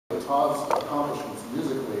Todd's accomplishments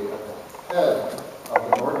musically at the head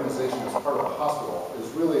of an organization as part of a hospital is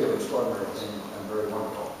really an extraordinary thing and very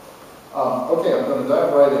wonderful. Okay, I'm going to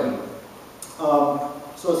dive right in.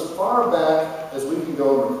 So as far back as we can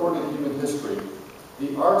go in recorded human history,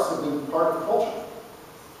 the arts have been part of culture.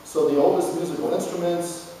 So the oldest musical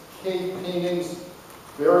instruments, cave paintings,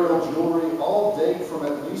 burial jewelry, all date from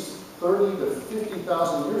at least 30 to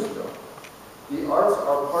 50,000 years ago. The arts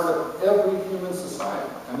are part of every human society,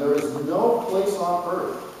 and there is no place on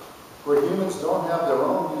earth where humans don't have their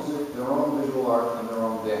own music, their own visual art, and their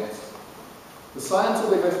own dance. The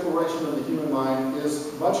scientific exploration of the human mind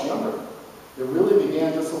is much younger. It really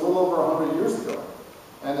began just a little over 100 years ago,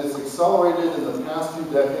 and it's accelerated in the past few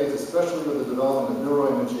decades, especially with the development of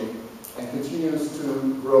neuroimaging, and continues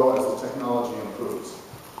to grow as the technology improves.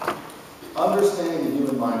 Understanding the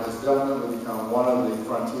human mind has definitely become one of the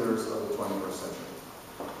frontiers of the 21st century.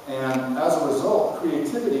 And as a result,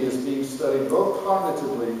 creativity is being studied both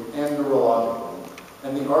cognitively and neurologically.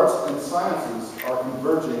 And the arts and sciences are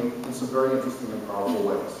converging in some very interesting and powerful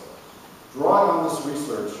ways. Drawing on this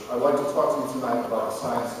research, I'd like to talk to you tonight about the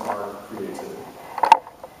science and art of creativity.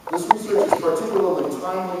 This research is particularly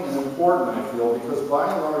timely and important, I feel, because by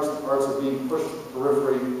and large the arts are being pushed to the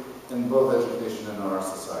periphery in both education and in our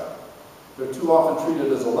society. They're too often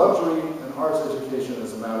treated as a luxury, and arts education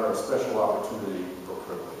is a matter of special opportunity or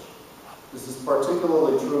privilege. This is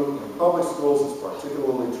particularly true in public schools, it's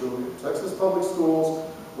particularly true in Texas public schools,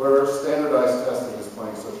 where standardized testing is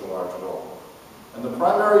playing such a large role. And the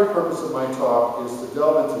primary purpose of my talk is to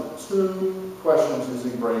delve into two questions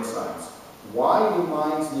using brain science. Why do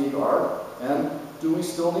minds need art, and do we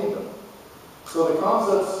still need them? So the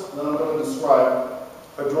concepts that I'm going to describe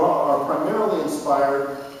are primarily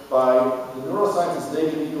inspired by the neuroscientist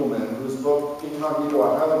David Eagleman, whose book, Incognito,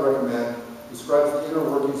 I highly recommend, describes the inner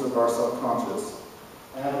workings of our subconscious,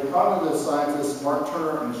 and the cognitive scientists Mark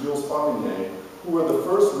Turner and Gilles Fauconnier, who were the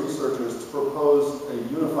first researchers to propose a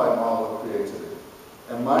unified model of creativity.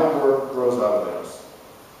 And my work grows out of theirs.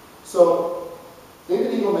 So,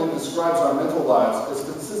 David Eagleman describes our mental lives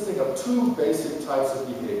as consisting of two basic types of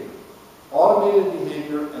behavior: automated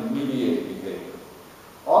behavior and mediated behavior.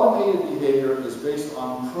 Automated behavior is based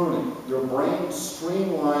on pruning. Your brain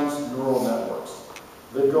streamlines neural networks.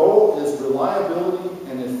 The goal is reliability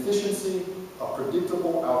and efficiency, a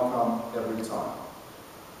predictable outcome every time.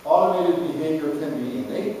 Automated behavior can be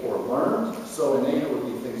innate or learned. So innate would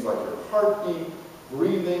be things like your heartbeat,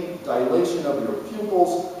 breathing, dilation of your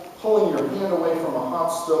pupils, pulling your hand away from a hot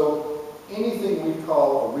stove, anything we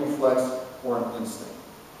call a reflex or an instinct.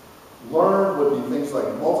 Learned would be things like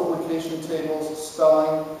multiplication tables,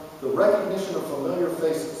 spelling, the recognition of familiar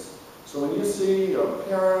faces. So when you see a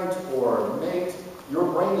parent or a mate,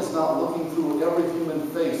 your brain is not looking through every human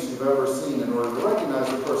face you've ever seen in order to recognize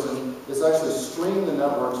the person. It's actually streamed the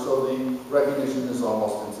network so the recognition is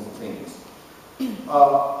almost instantaneous.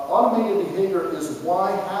 Automated behavior is why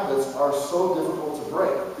habits are so difficult to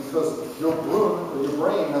break, because your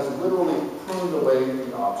brain has literally pruned away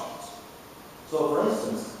the options. So for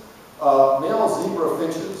instance, male zebra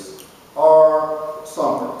finches are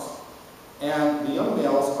songbirds, and the young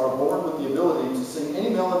males are born with the ability to sing any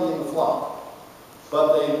melody in the flock,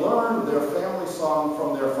 but they learn their family song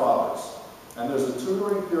from their fathers. And there's a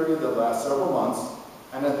tutoring period that lasts several months,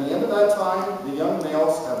 and at the end of that time, the young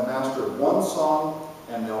males have mastered one song,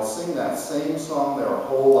 and they'll sing that same song their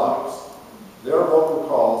whole lives. Their vocal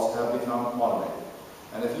calls have become automated.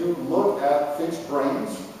 And if you look at finch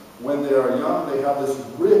brains, when they are young, they have this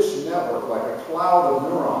rich network, like a cloud of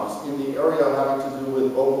neurons in the area having to do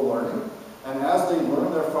with vocal learning. And as they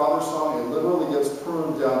learn their father's song, it literally gets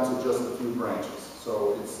pruned down to just a few branches.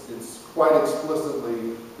 So it's quite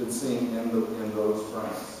explicitly been seen in those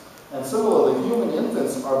brains. And similarly, human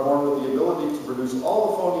infants are born with the ability to produce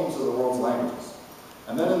all the phonemes of the world's languages.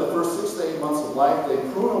 And then in the first 6 to 8 months of life, they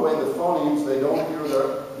prune away the phonemes they don't hear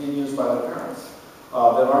that being used by their parents, that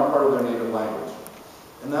aren't part of their native language.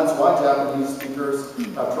 And that's why Japanese speakers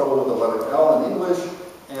have trouble with the letter L in English,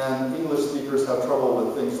 and English speakers have trouble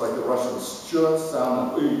with things like the Russian sh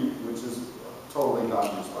sound and U, which is totally not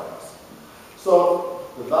used by us. So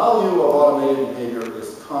the value of automated behavior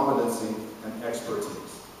is competency and expertise.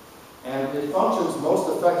 And it functions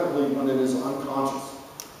most effectively when it is unconscious.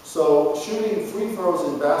 So shooting free throws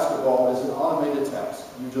in basketball is an automated task.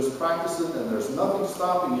 You just practice it, and there's nothing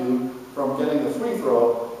stopping you from getting the free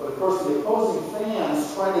throw. But of course, the opposing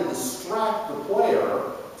fans try to distract the player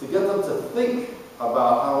to get them to think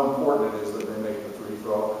about how important it is that they make the free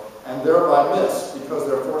throw, and thereby miss, because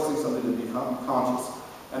they're forcing somebody to become conscious.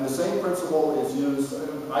 And the same principle is used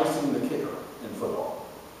in icing the kicker in football.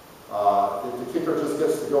 If the kicker just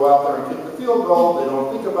gets to go out there and kick the field goal, they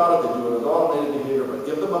don't think about it, they do it as automated behavior, but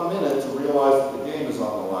give them a minute to realize that the game is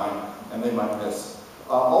on the line and they might miss.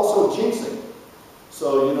 Also jinxing.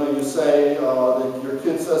 So, you know, you say, that your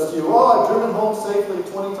kid says to you, oh, I've driven home safely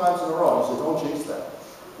 20 times in a row. You say, don't jinx that,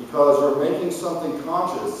 because you're making something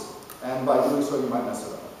conscious, and by doing so, you might mess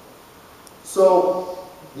it up. So,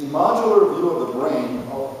 the modular view of the brain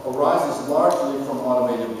arises largely from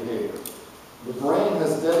automated behavior. The brain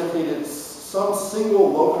has dedicated some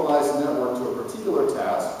single localized network to a particular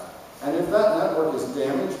task, and if that network is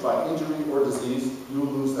damaged by injury or disease, you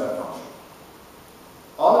lose that function.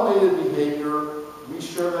 Automated behavior, we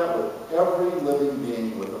share that with every living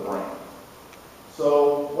being with a brain.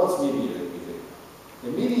 So, what's mediated behavior?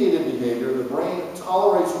 In mediated behavior, the brain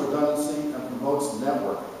tolerates redundancy and promotes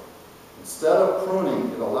networking. Instead of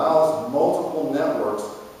pruning, it allows multiple networks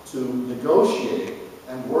to negotiate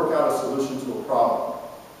and work out a solution to a problem.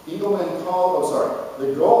 The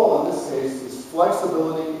goal in this case is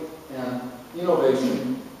flexibility and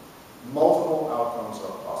innovation. Multiple outcomes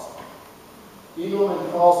are possible.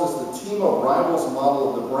 Eagleman calls this the team of rivals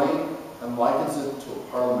model of the brain and likens it to a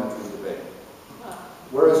parliamentary debate.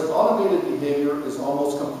 Whereas automated behavior is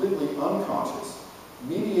almost completely unconscious,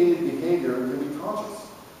 mediated behavior can be conscious.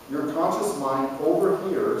 Your conscious mind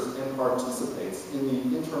overhears and participates in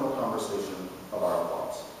the internal conversation of our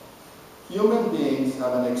thoughts. Human beings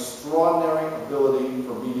have an extraordinary ability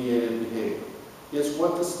for mediated behavior. It's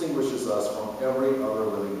what distinguishes us from every other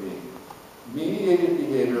living being. Mediated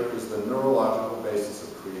behavior is the neurological basis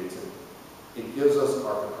of creativity. It gives us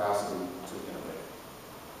our capacity to innovate.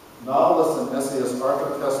 Novelist and essayist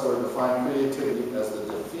Arthur Koestler defined creativity as the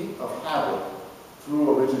defeat of habit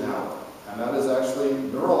through originality. And that is actually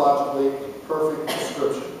neurologically a perfect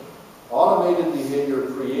description. Automated behavior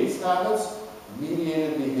creates habits,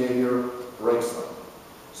 mediated behavior breaks them.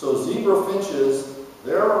 So zebra finches,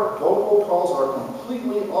 their vocal calls are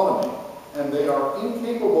completely automated, and they are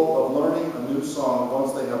incapable of learning a new song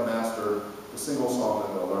once they have mastered the single song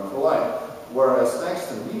that they'll learn for life. Whereas thanks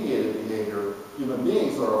to mediated behavior, human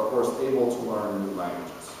beings are of course able to learn new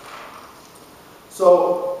languages.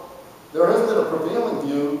 So there has been a prevailing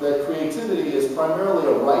view that creativity is primarily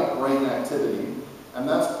a right brain activity, and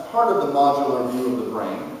that's part of the modular view of the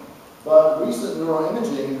brain. But recent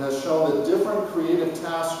neuroimaging has shown that different creative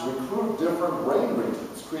tasks recruit different brain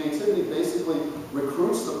regions. Creativity basically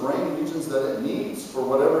recruits the brain regions that it needs for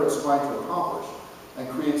whatever it's trying to accomplish. And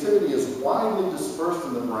creativity is widely dispersed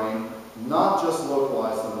in the brain, not just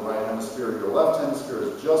localized in the right hemisphere. Your left hemisphere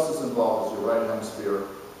is just as involved as your right hemisphere.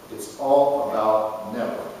 It's all about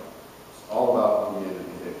networking. It's all about mediated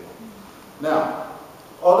behavior. Now,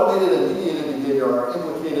 automated and mediated behavior are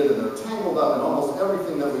implicated and they're tangled up in almost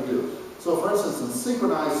everything that we do. So for instance, in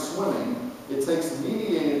synchronized swimming, it takes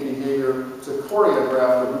mediated behavior to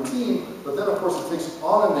choreograph the routine, but then of course it takes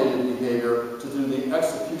automated behavior to do the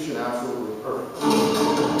execution absolutely perfect.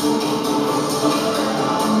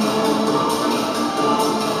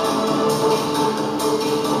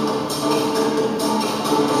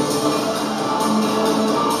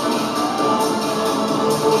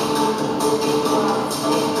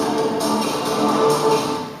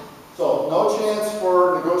 So no chance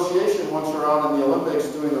for negotiation once you're out in the Olympics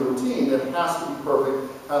doing the routine. It has to be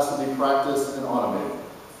perfect, has to be practiced and automated.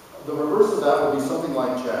 The reverse of that would be something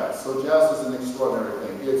like jazz. So jazz is an extraordinary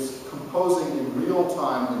thing. It's composing in real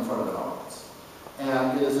time in front of an audience.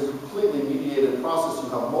 And it is a completely mediated process. You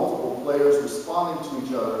have multiple players responding to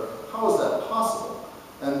each other. How is that possible?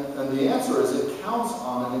 And the answer is it counts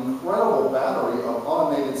on an incredible battery of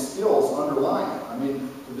automated skills underlying it. I mean,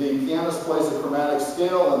 the pianist plays a chromatic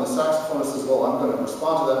scale and the saxophonist says, well, I'm going to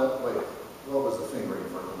respond to that. Wait, what was the fingering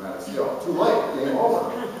for a chromatic scale? Too late, game over.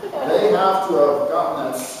 They have to have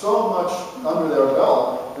gotten that so much under their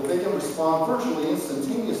belt that they can respond virtually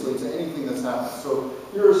instantaneously to anything that's happened. So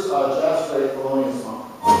here's Jazz Straight Thelonious Monk.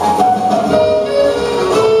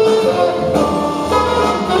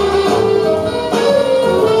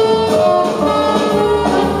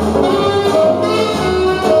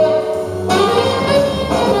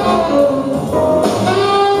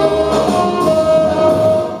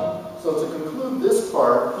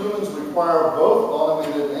 Require both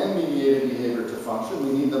automated and mediated behavior to function.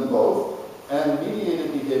 We need them both. And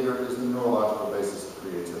mediated behavior is the neurological basis of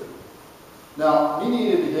creativity. Now,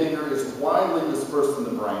 mediated behavior is widely dispersed in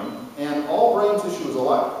the brain, and all brain tissue is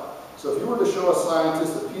alike. So if you were to show a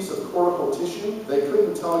scientist a piece of cortical tissue, they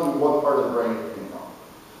couldn't tell you what part of the brain it came from.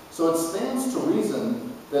 So it stands to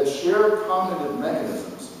reason that shared cognitive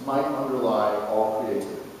mechanisms might underlie all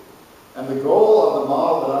creativity. And the goal of the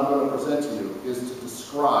model that I'm going to present to you is to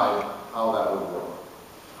describe how that would work.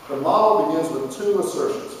 The model begins with two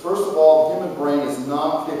assertions. First of all, the human brain is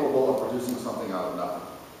not capable of producing something out of nothing.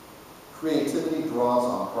 Creativity draws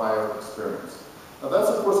on prior experience. Now that's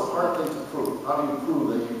of course a hard thing to prove. How do you prove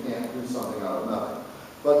that you can't do something out of nothing?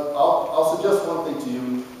 But I'll suggest one thing to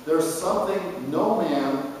you. There's something no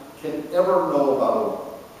man can ever know about a woman.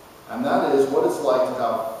 And that is what it's like to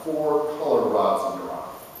have 4 color rods in your eye.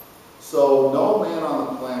 So no man on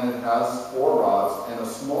the planet has 4 rods, and a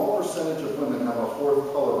small percentage of women have a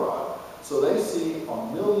 4th color rod. So they see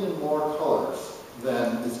a million more colors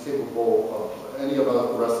than is capable of any of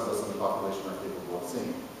the rest of us in the population are capable of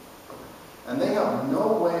seeing. And they have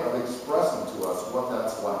no way of expressing to us what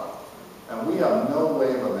that's like. And we have no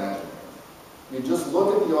way of imagining it. You just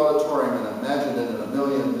look at the auditorium and imagine it in a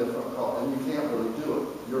million different colors, and you can't really do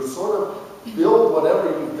it. You're sort of build whatever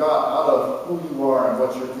you've got out of who you are and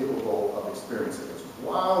what you're capable of experiencing. As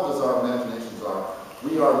wild as our imaginations are,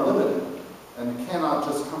 we are limited and cannot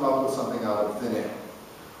just come up with something out of thin air.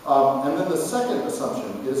 And then the second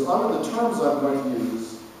assumption is, under the terms I'm going to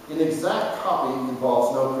use, an exact copy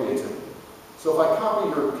involves no creativity. So if I copy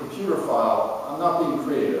your computer file, I'm not being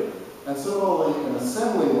creative. And similarly, an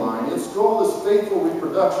assembly line, its goal is faithful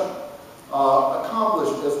reproduction,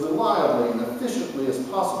 accomplished as reliably and efficiently as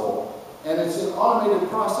possible. And it's an automated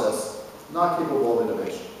process, not capable of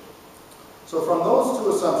innovation. So from those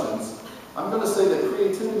two assumptions, I'm going to say that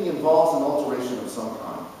creativity involves an alteration of some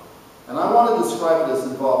kind. And I want to describe it as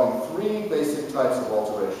involving 3 basic types of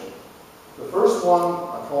alteration. The first one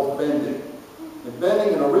I call bending. In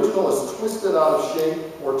bending, an original is twisted out of shape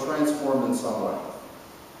or transformed in some way.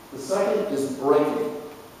 The second is breaking.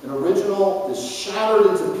 An original is shattered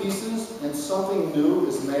into pieces and something new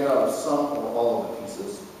is made out of some or all of the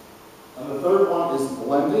pieces. And the third one is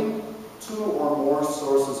blending. 2 or more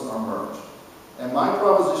sources are merged. And my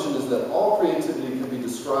proposition is that all creativity can be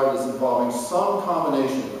described as involving some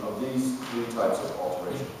combination of these 3 types of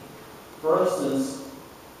alteration. For instance,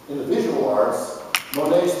 in the visual arts,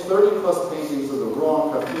 Monet's 30-plus paintings of the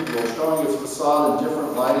Rouen Cathedral showing its facade in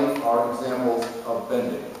different lighting are examples of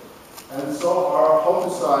bending. And so are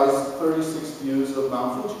Hokusai's 36 views of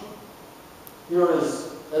Mount Fuji. Here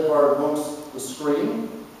is Edvard Munch's The Scream.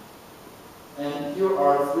 And here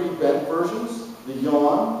are 3 bent versions: the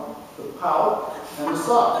yawn, the pout, and the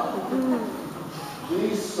sigh.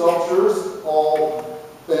 These sculptures all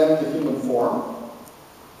bend the human form.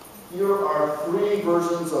 Here are 3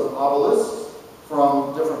 versions of obelisks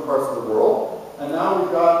from different parts of the world. And now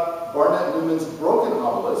we've got Barnett Newman's broken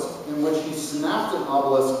obelisk, in which he snapped an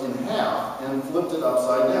obelisk in half and flipped it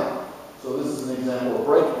upside down. So this is an example of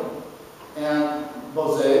breaking. And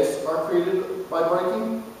mosaics are created by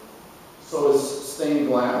breaking. So is stained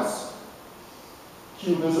glass.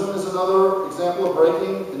 Cubism is another example of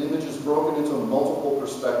breaking. An image is broken into multiple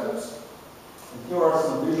perspectives. And here are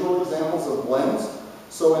some visual examples of blends.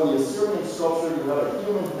 So in the Assyrian sculpture, you have a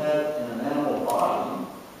human head and an animal body.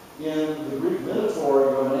 In the Greek Minotaur,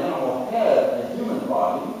 you have an animal head and a human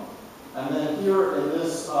body. And then here in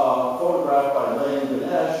this photograph by Lay and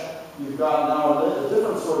Ganesh, you've got now a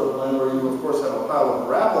different sort of blend where you, of course, have a pile of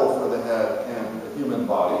gravel for the head and the human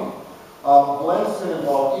body. Blends can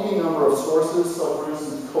involve any number of sources. So, for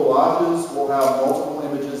instance, collages will have multiple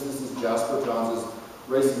images. This is Jasper Johns'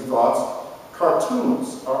 Racing Thoughts.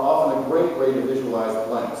 Cartoons are often a great way to visualize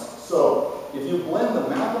blends. So, if you blend the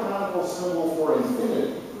mathematical symbol for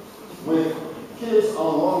infinity with kids on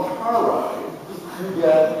a long car ride, you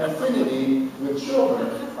get infinity with children.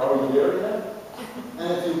 Are we there yet?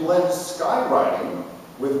 And if you blend skywriting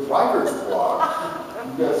with writer's block,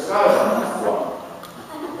 you get skywriting block.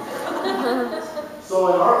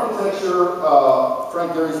 So in architecture,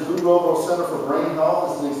 Frank Gehry's Ludovo Center for Brain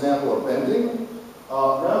Health is an example of bending.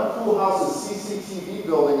 Rem Koolhaas's CCTV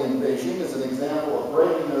building in Beijing is an example of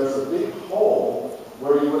breaking. There's a big hole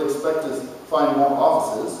where you would expect to find more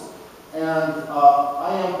offices. And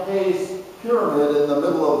I.M. Pei's pyramid in the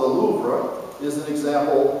middle of the Louvre is an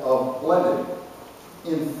example of blending.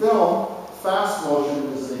 In film, fast motion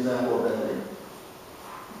is an example of bending.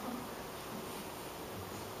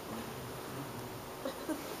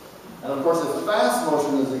 And of course, if fast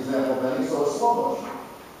motion is an example of bending, so is slow motion.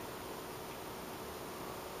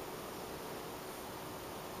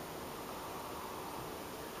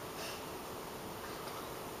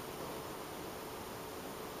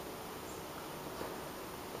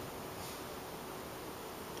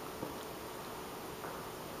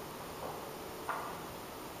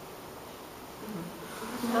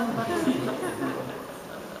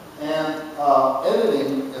 And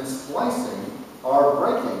editing and splicing are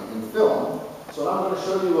breaking in film. So now I'm going to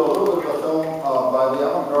show you a little bit of a film by the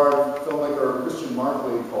avant-garde filmmaker Christian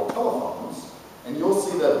Markley called Telephones. And you'll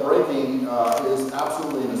see that breaking is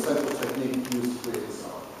absolutely an essential technique used to create the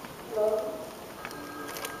sound. Hello.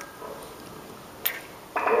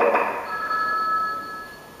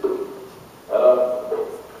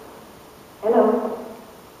 Hello.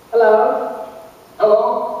 Hello. Hello.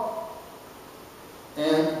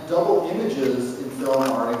 And double images in film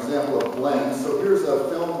are an example of blends. So here's a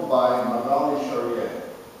film by Magali Charrier.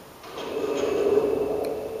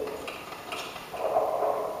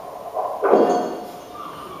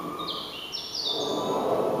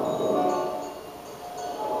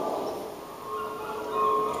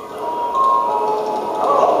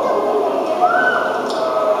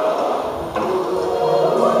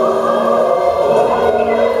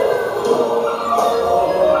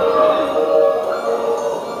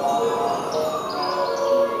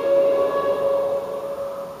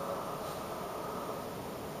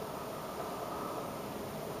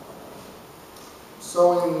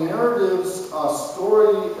 So in narratives,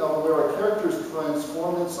 story where a character is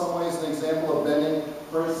transformed in some ways, an example of bending,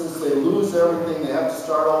 for instance, they lose everything, they have to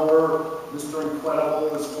start over, Mr.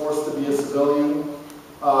 Incredible is forced to be a civilian.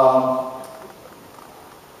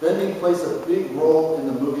 Bending plays a big role in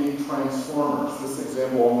the movie Transformers. This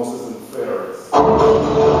example almost isn't fair.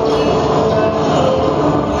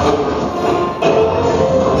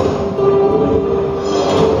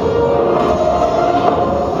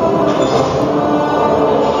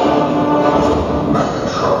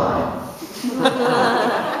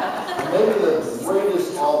 Maybe the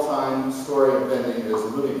greatest all-time story of bending is the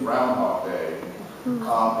movie Groundhog Day, in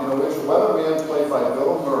which a weatherman played by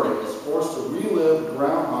Bill Murray is forced to relive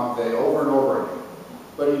Groundhog Day over and over again.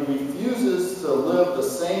 But he refuses to live the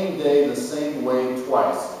same day the same way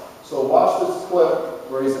twice. So watch this clip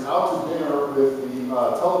where he's out to dinner with the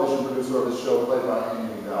television producer of the show played by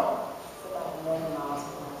Andy McDowell.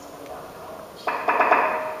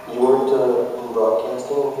 You weren't in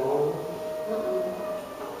broadcasting or anything?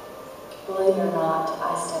 Believe it or not, I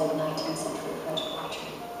studied 19th century French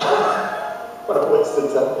poetry. What a waste of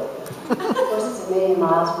time. Of course, it's a million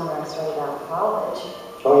miles from where I started out in college.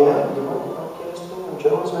 Oh yeah? You weren't in broadcasting or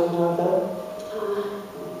journalism or anything like that?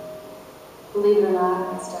 Believe it or not,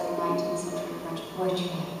 I studied 19th century French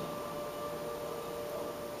poetry.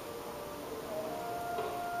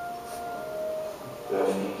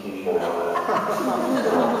 Keep your eye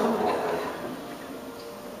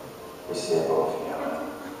We see it both here.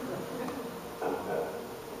 Okay.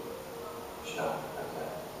 Sure. Okay.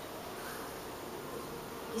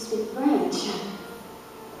 You speak French.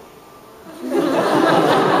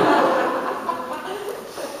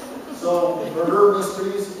 So murder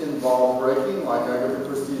mysteries involve breaking, like Agatha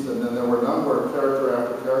Christie's, and then there were none where character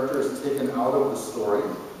after character is taken out of the story.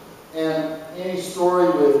 And any story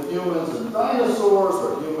with humans and dinosaurs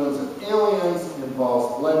or humans and aliens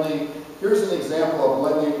involves blending. Here's an example of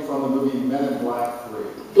blending from the movie Men in Black 3.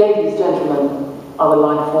 Ladies, gentlemen, other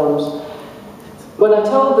life forms. When I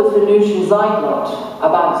told the Venusian zygote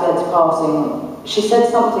about Zed's passing, she said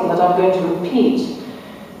something that I'm going to repeat,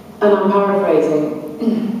 and I'm paraphrasing.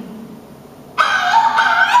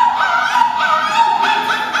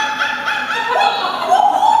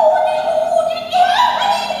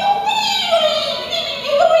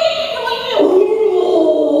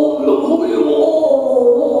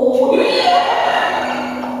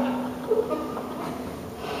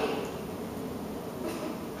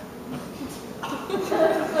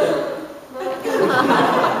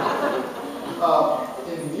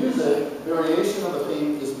 In music, variation of a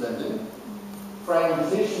theme is bending,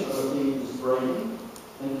 fragmentation of a theme is breaking,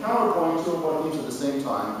 and counterpoint two or more themes at the same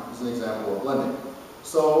time is an example of blending.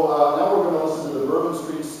 So now we're going to listen to the Bourbon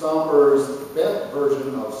Street Stompers' bent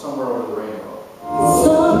version of Somewhere Over the Rainbow.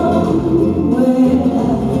 Somewhere over the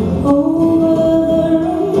rainbow,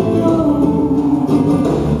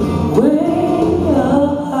 way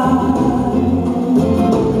up high,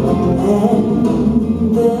 and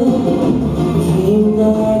then came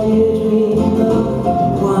that you dreamed of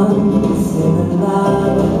once in a lullaby.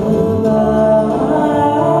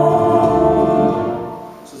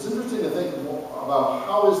 So it's interesting to think about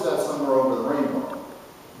how is that Somewhere Over the Rainbow,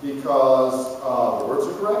 because the words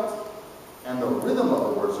are correct, and the rhythm of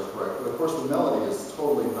the words are correct, but of course the melody is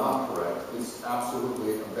totally not correct. It's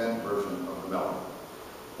absolutely a bent version of the melody.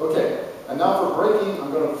 Okay, and now for breaking,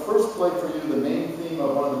 I'm going to first play for you the main theme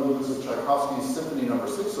of one of the movements of Tchaikovsky's Symphony No.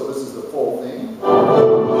 6, so this is the full theme.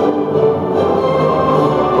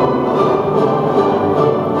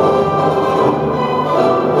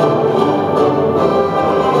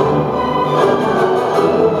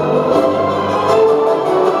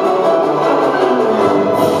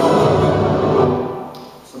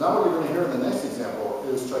 So now what you're going to hear in the next example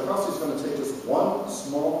is Tchaikovsky's going to take just one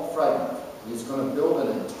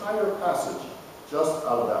entire passage just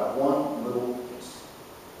out of that one little piece.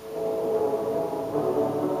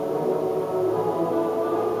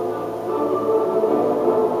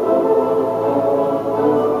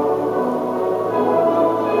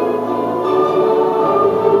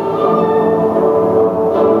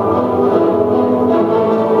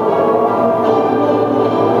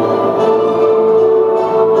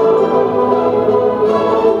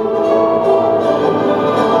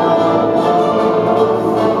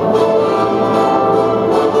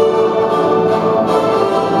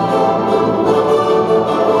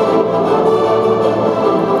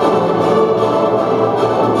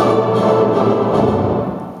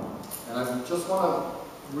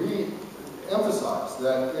 Re-emphasize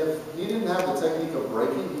that if he didn't have the technique of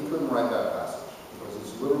breaking, he couldn't write that passage, because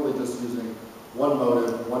it's literally just using one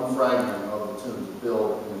motive, one fragment of the tune to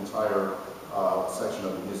build an entire section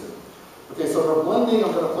of the music. Okay, so for blending,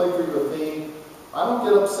 I'm going to play for you a theme. I don't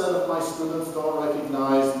get upset if my students don't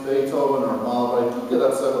recognize Beethoven or Mahler, but I do get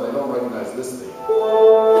upset when they don't recognize this theme.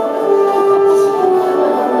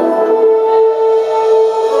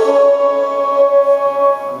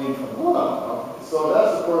 So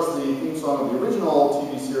that's, of course, the theme song of the original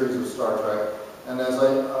TV series of Star Trek. And as a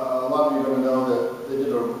lot of you are going to know, that they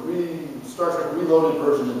did a Star Trek Reloaded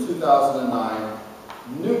version in 2009.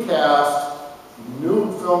 New cast,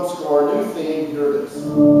 new film score, new theme. Here it is.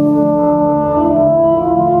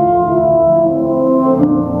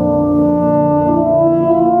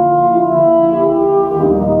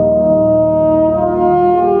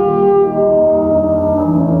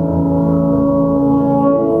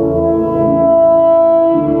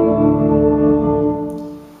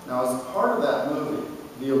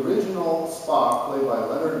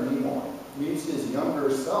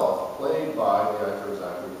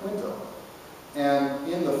 And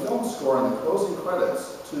in the film score, in the closing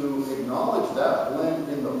credits, to acknowledge that blend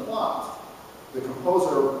in the plot, the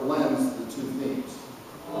composer blends the two themes.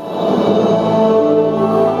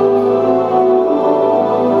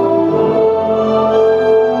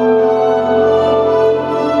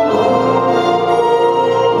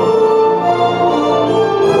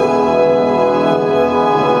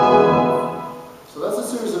 So that's a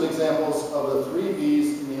series of examples of the 3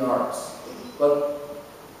 B's in the arts. But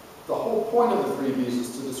the whole point of the 3 B's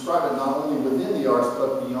is to describe it not only within the arts,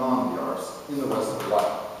 but beyond the arts, in the rest of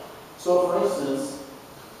life. So, for instance,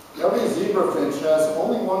 every zebrafinch has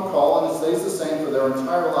only one call and it stays the same for their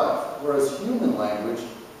entire life, whereas human language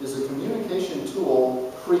is a communication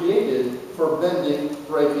tool created for bending,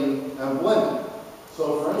 breaking, and blending.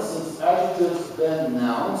 So, for instance, adjectives bend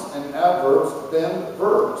nouns and adverbs bend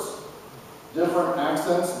verbs. Different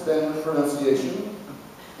accents bend pronunciation.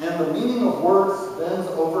 And the meaning of words bends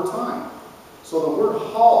over time. So the word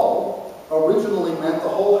hall originally meant the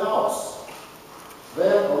whole house.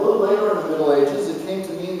 Then, a little later in the Middle Ages, it came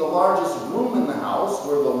to mean the largest room in the house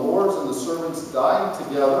where the lords and the servants dined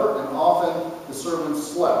together, and often the servants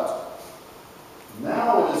slept.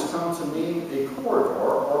 Now it has come to mean a corridor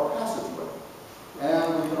or passageway.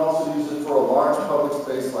 And we can also use it for a large public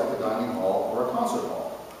space like a dining hall or a concert hall.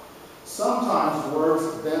 Sometimes words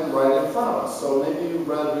bend right in front of us. So maybe you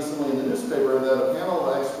read recently in the newspaper that a panel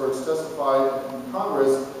of experts testified in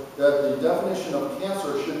Congress that the definition of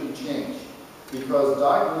cancer should be changed because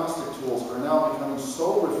diagnostic tools are now becoming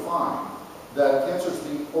so refined that cancer is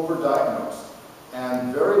being overdiagnosed.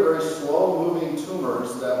 And very, very slow-moving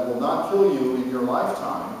tumors that will not kill you in your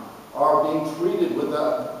lifetime are being treated with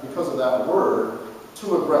that, because of that word,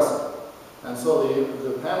 too aggressive. And so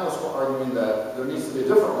the panelists were arguing that there needs to be a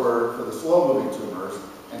different word for the slow-moving tumors,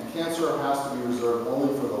 and cancer has to be reserved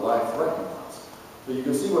only for the life-threatening ones. But you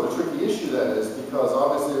can see what a tricky issue that is, because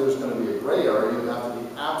obviously there's going to be a gray area. You have to be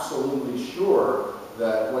absolutely sure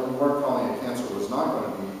that what you weren't calling a cancer was not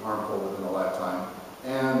going to be harmful within a lifetime.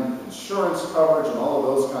 And insurance coverage and all of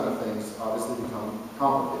those kind of things obviously become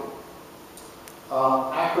complicated.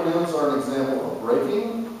 Acronyms are an example of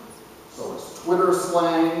breaking. So it's Twitter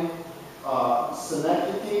slang.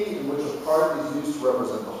 Synecdoche, in which a part is used to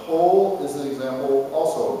represent the whole, is an example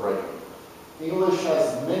also of breaking. English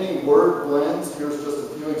has many word blends. Here's just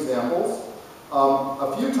a few examples.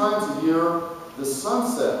 A few times a year, the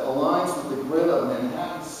sunset aligns with the grid of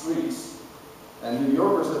Manhattan streets, and New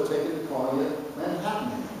Yorkers have taken to calling it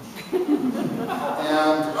Manhattan.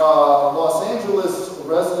 And Los Angeles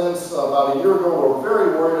residents about a year ago were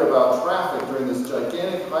very worried about traffic during this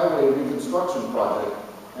gigantic highway reconstruction project,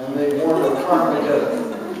 and they warned of Carmageddon.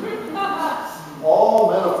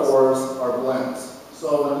 All metaphors are blends. So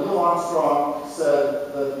when Neil Armstrong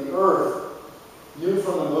said that the Earth, viewed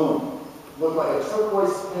from the moon, looked like a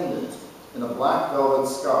turquoise pendant in a black velvet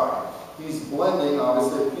sky, he's blending,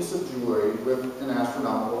 obviously, a piece of jewelry with an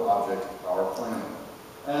astronomical object, our planet.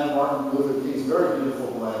 And Martin Luther King's very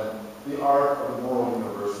beautiful blend, the arc of the moral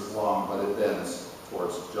universe is long, but it bends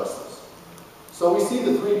towards justice. So we see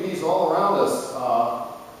the three B's all around us.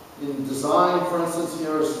 In design, for instance,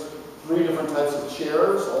 here's 3 different types of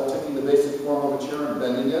chairs, all taking the basic form of a chair and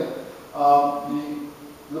bending it.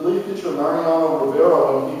 The relief pitcher Mariano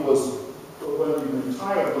Rivera, when he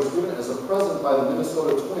retired, was given as a present by the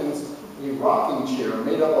Minnesota Twins a rocking chair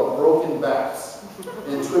made up of broken bats,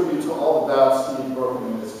 in tribute to all the bats he had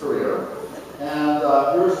broken in his career. And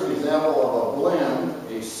here's an example of a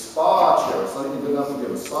blend, a spa chair. It's not even good enough to be a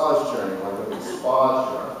massage chair anymore, but a spa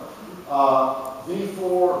chair.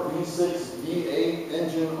 V4, V6, V8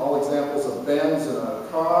 engine, all examples of bends in a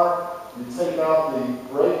car. You take out the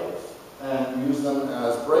brakes and use them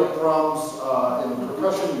as brake drums. In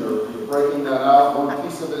percussion, you're breaking that out, one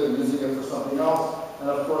piece of it, and using it for something else. And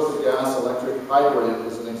of course, the gas-electric hybrid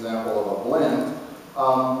is an example of a blend.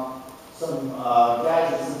 Some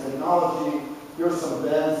gadgets and technology. Here's some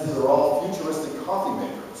bends. These are all futuristic coffee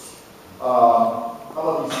makers. How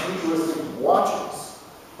about these futuristic watches?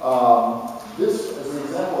 This, as an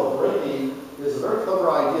example of braking, is a very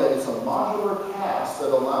clever idea. It's a modular cast that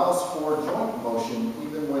allows for joint motion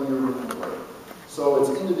even when you're in the brake. So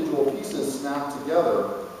it's individual pieces snapped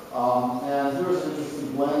together. And here's an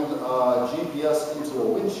interesting blend, GPS into a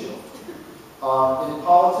windshield. In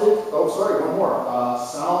politics, oh sorry, one more,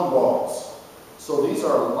 sound bulbs. So these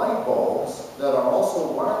are light bulbs that are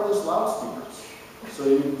also wireless loudspeakers. So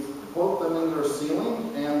you put them in your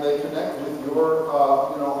ceiling and they connect with your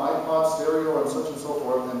iPod stereo and such and so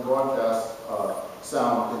forth and broadcast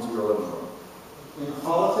sound into your living room. In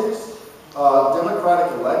politics,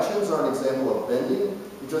 democratic elections are an example of bending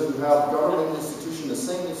because you have government institution, the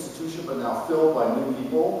same institution, but now filled by new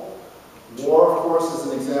people. War, of course,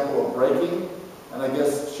 is an example of breaking, and I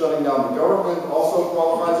guess shutting down the government also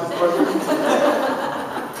qualifies as breaking.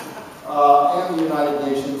 And the United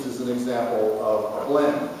Nations is an example of a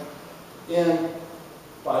blend. In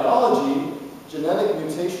biology, genetic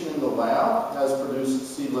mutation in the lab has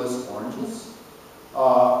produced seedless oranges.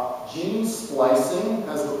 Gene splicing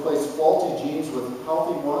has replaced faulty genes with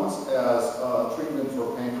healthy ones as treatment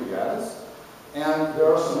for pancreatitis. And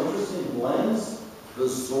there are some interesting blends. The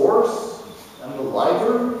Zorse and the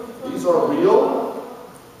Liger, these are real.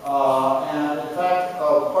 And in fact,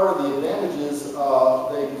 part of the advantage is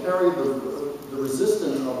they carry the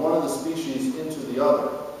resistance of one of the species into the other.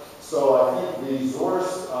 So I think the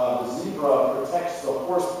Zorse, the zebra, protects the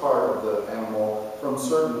horse part of the animal from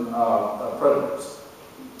certain predators.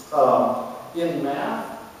 In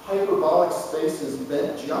math, hyperbolic space is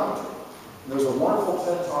bent geometry. And there's a wonderful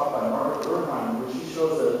TED Talk by Margaret Bernheim in which she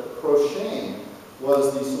shows that crocheting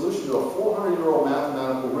was the solution to a 400-year-old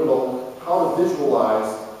mathematical riddle, how to visualize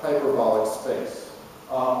hyperbolic space.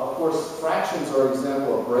 Of course, fractions are an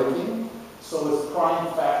example of breaking. So with prime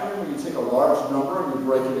factoring, you take a large number and you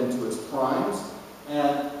break it into its primes.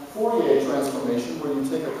 And Fourier transformation, where you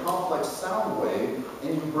take a complex sound wave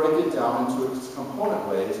and you break it down into its component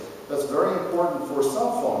waves. That's very important for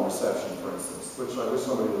cell phone reception, for instance, which I wish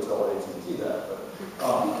somebody would tell AT&T that.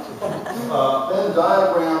 But, Venn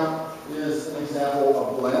diagram is an example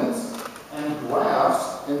of blends, and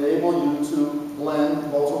graphs enable you to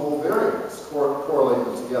blend multiple variables, correlate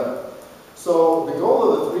them together. So the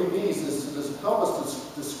goal of the 3 B's is to help us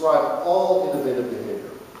to describe all innovative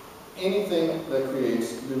behavior, anything that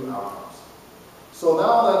creates new outcomes. So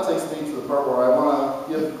now that takes me to the part where I want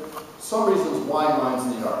to give some reasons why minds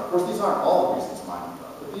need art. Of course, these aren't all the reasons minds need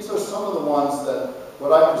art, but these are some of the ones that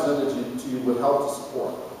what I presented to you would help to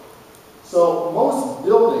support. So most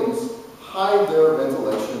buildings hide their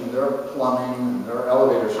ventilation, their plumbing, and their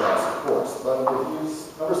elevator shafts, of course. But if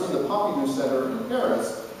you've ever seen the Pompidou Center in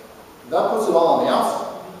Paris, that puts it all on the outside.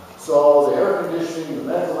 So the air conditioning, the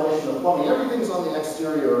ventilation, the plumbing, everything's on the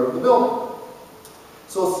exterior of the building.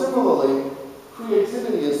 So similarly,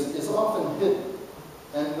 creativity is often hidden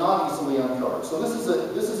and not easily uncovered. So this is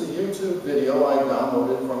a YouTube video I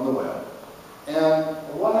downloaded from the web. And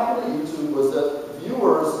what happened at YouTube was that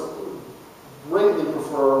viewers greatly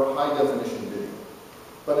prefer high-definition video.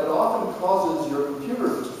 But it often causes your computer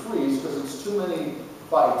to freeze because it's too many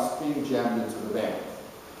bytes being jammed into the bandwidth.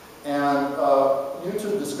 And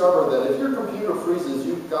YouTube discovered that if your computer freezes,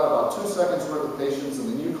 you've got about 2 seconds worth of patience, and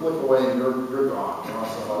then you click away and you're gone. You're on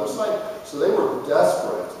some other site. So they were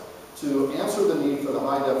desperate to answer the need for the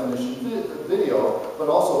high-definition video, but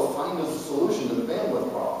also find a solution to the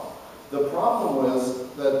bandwidth problem. The problem was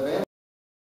that bandwidth